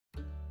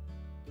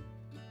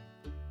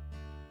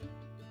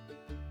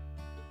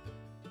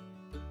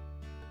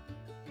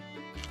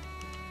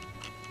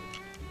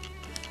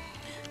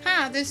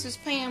Hi, this is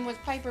Pam with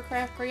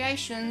Papercraft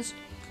Creations.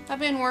 I've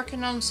been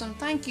working on some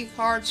thank you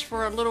cards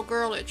for a little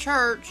girl at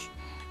church.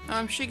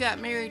 She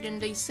got married in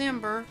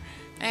December,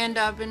 and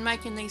I've been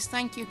making these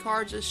thank you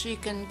cards that she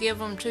can give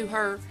them to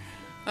her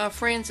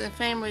friends and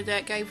family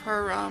that gave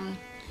her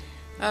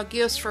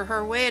gifts for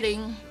her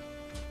wedding.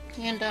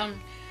 And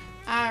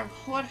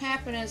what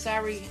happened is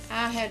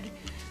I had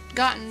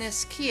gotten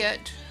this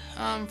kit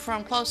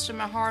from Close to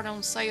My Heart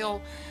on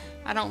sale.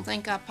 I don't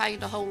think I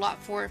paid a whole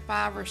lot for it,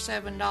 $5 or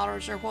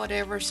 $7 or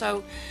whatever.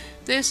 So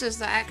this is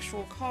the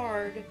actual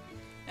card,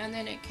 and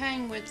then it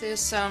came with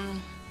this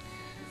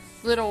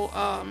little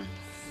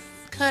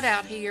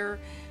cutout here.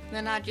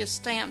 Then I just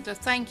stamped the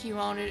thank you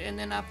on it, and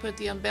then I put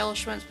the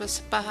embellishments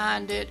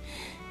behind it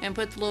and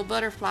put the little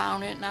butterfly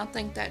on it, and I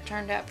think that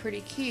turned out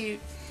pretty cute.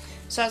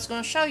 So I was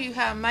going to show you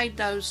how I made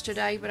those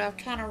today, but I've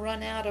kind of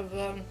run out of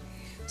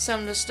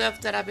some of the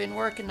stuff that I've been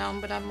working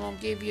on, but I'm going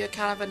to give you a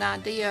kind of an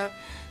idea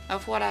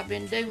of what I've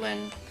been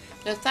doing.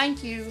 The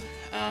thank you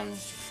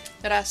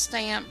that I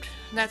stamped,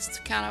 that's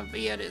kind of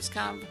it. It's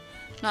kind of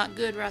not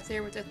good right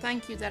there, but the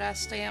thank you that I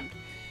stamped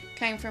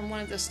came from one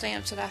of the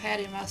stamps that I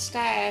had in my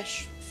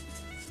stash.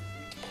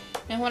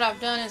 And what I've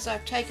done is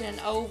I've taken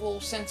an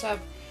oval, since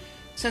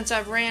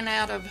I've ran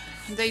out of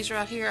these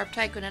right here, I've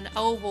taken an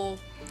oval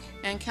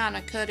and kind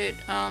of cut it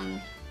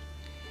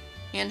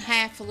in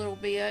half a little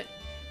bit.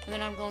 And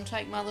then I'm going to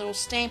take my little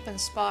stamping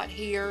spot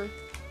here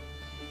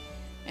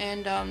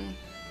and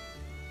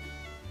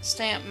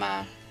stamp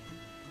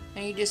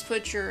and you just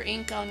put your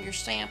ink on your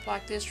stamp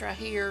like this right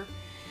here.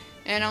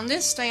 And on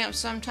this stamp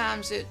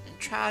sometimes it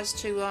tries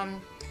to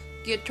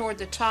get toward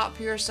the top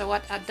here, so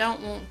I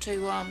don't want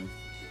to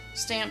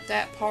stamp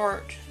that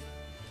part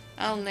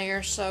on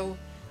there, so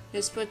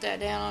just put that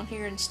down on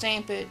here and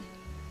stamp it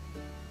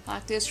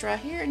like this right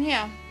here. And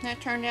yeah, that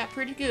turned out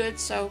pretty good.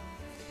 So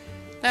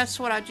that's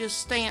what I just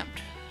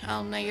stamped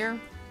on there.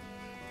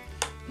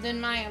 Then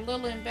my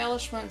little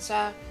embellishments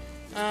I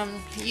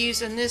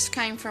used, and this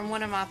came from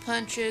one of my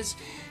punches.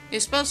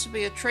 It's supposed to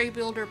be a tree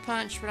builder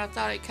punch, but I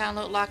thought it kind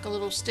of looked like a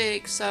little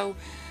stick, so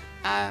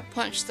I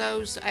punched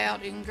those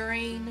out in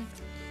green.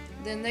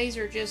 Then these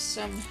are just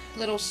some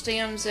little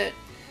stems that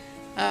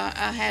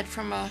I had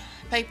from a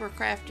paper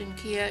crafting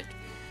kit.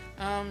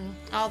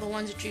 All the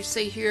ones that you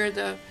see here,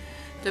 the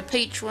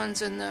peach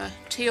ones and the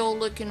teal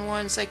looking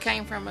ones, they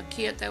came from a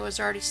kit that was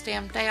already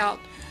stamped out.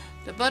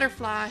 The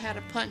butterfly had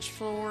a punch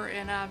for,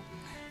 and I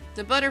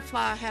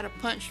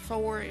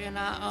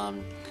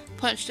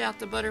punched out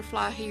the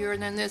butterfly here.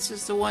 And then this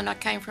is the one that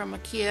came from a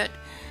kit.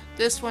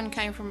 This one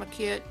came from a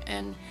kit,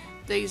 and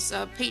these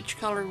peach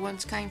colored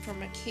ones came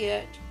from a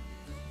kit.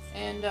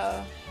 And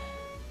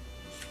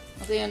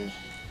then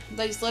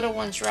these little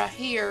ones right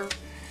here,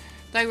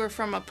 they were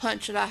from a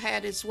punch that I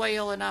had as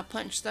well, and I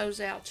punched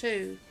those out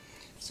too.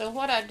 So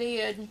what I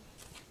did,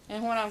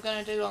 and what I'm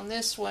going to do on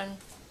this one,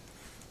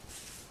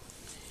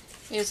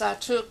 is I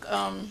took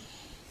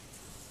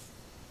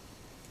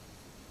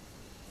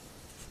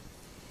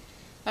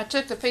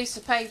the piece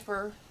of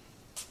paper.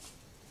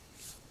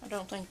 I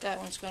don't think that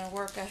one's going to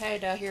work. I had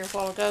it out here a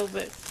while ago,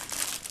 but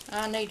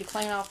I need to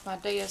clean off my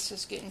desk.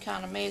 It's getting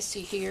kind of messy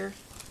here.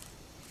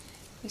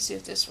 Let me see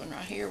if this one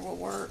right here will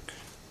work.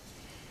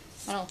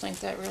 I don't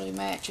think that really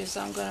matches.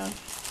 I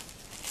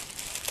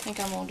think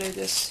I'm going to do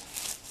this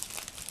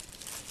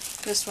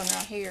one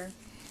right here.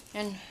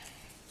 And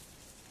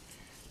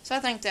so I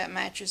think that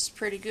matches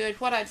pretty good.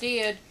 What I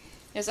did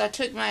is I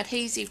took my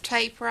adhesive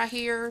tape right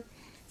here,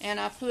 and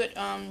I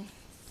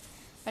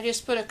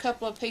just put a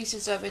couple of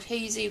pieces of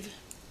adhesive.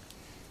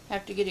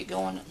 Have to get it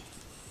going.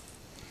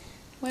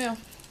 Well,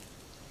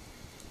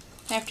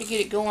 have to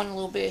get it going a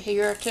little bit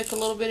here. I took a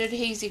little bit of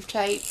adhesive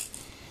tape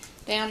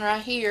down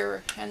right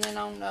here, and then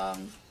on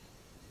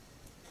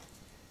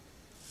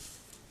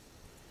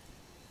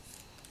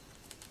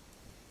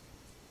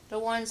the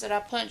ones that I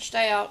punched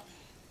out,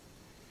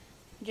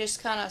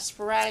 just kind of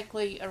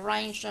sporadically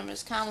arranged them.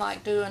 It's kind of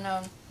like doing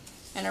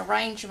an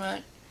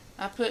arrangement.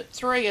 I put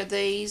 3 of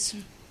these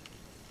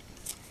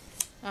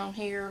on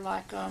here,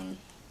 like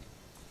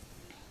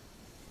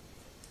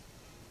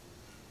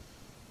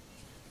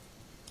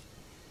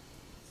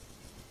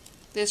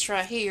this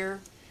right here,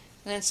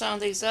 and then some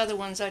of these other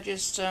ones I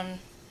just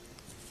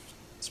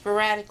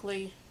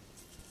sporadically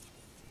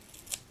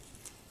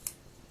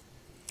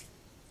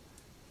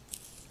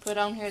put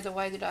on here the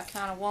way that I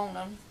kind of want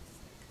them.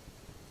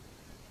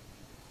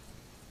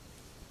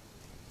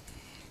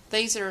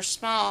 These that are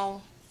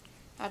small,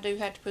 I do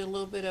have to put a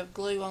little bit of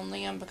glue on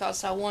them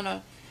because I want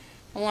to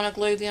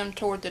glue them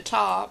toward the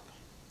top.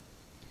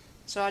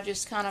 So I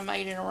just kind of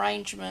made an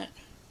arrangement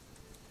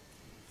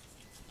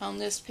on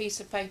this piece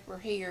of paper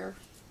here.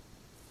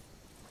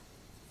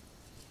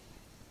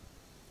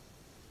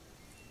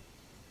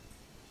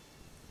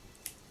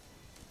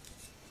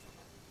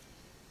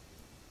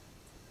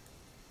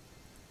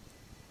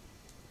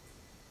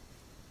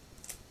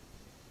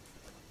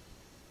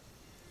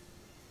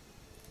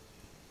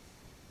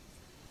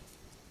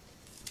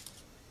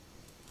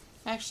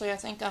 Actually, I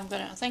think I'm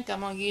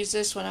gonna use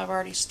this one. I've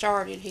already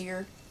started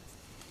here.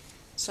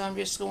 So I'm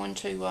just going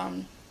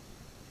to,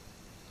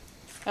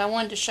 I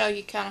wanted to show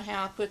you kind of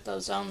how I put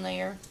those on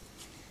there.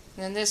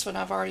 And then this one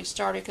I've already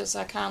started because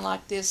I kind of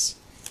like this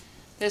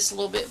a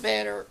little bit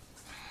better.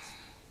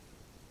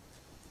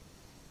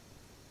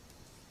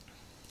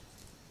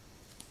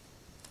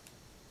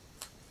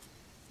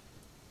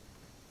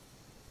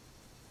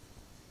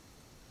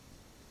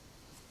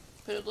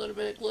 Put a little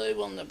bit of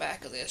glue on the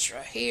back of this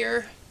right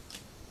here.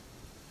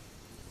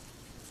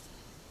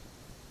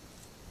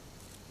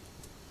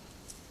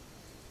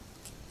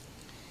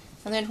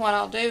 And then what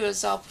I'll do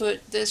is I'll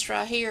put this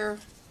right here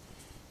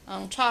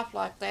on top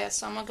like that.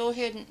 So I'm going to go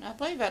ahead and, I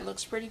believe that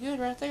looks pretty good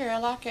right there. I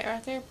like it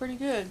right there pretty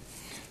good.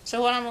 So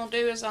what I'm going to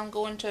do is I'm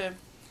going to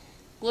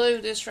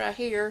glue this right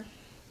here.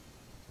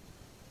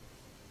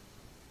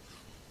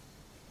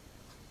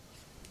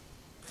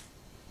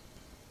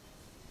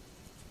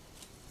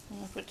 I'm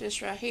going to put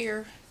this right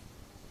here,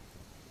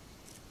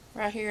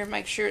 and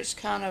make sure it's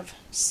kind of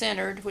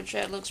centered, which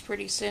that looks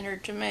pretty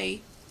centered to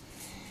me.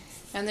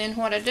 And then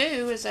what I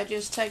do is I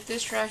just take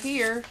this right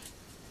here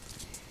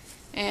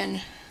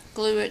and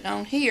glue it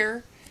on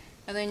here,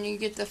 and then you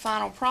get the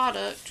final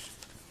product.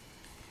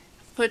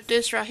 Put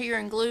this right here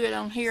and glue it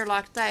on here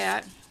like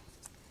that.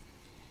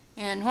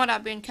 And what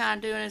I've been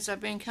kind of doing is I've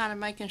been kind of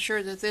making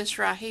sure that this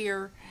right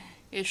here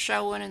is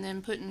showing, and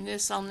then putting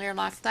this on there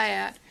like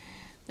that.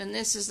 Then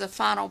this is the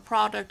final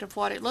product of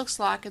what it looks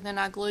like, and then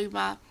I glue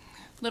my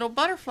little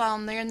butterfly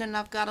on there, and then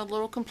I've got a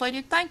little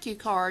completed thank you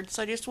card.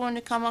 So I just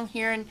wanted to come on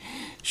here and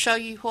show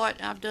you what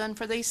I've done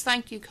for these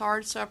thank you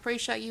cards. So I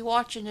appreciate you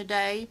watching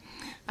today.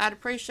 I'd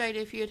appreciate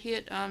if you'd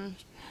hit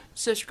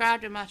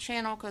subscribe to my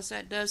channel, because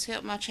that does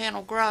help my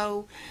channel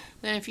grow.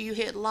 Then if you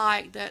hit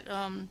like, that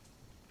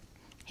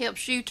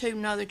helps YouTube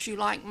know that you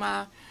like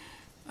my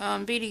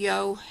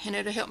video, and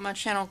it'll help my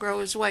channel grow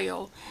as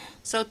well.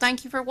 So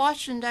thank you for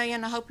watching today,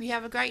 and I hope you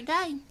have a great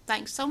day.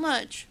 Thanks so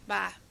much.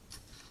 Bye.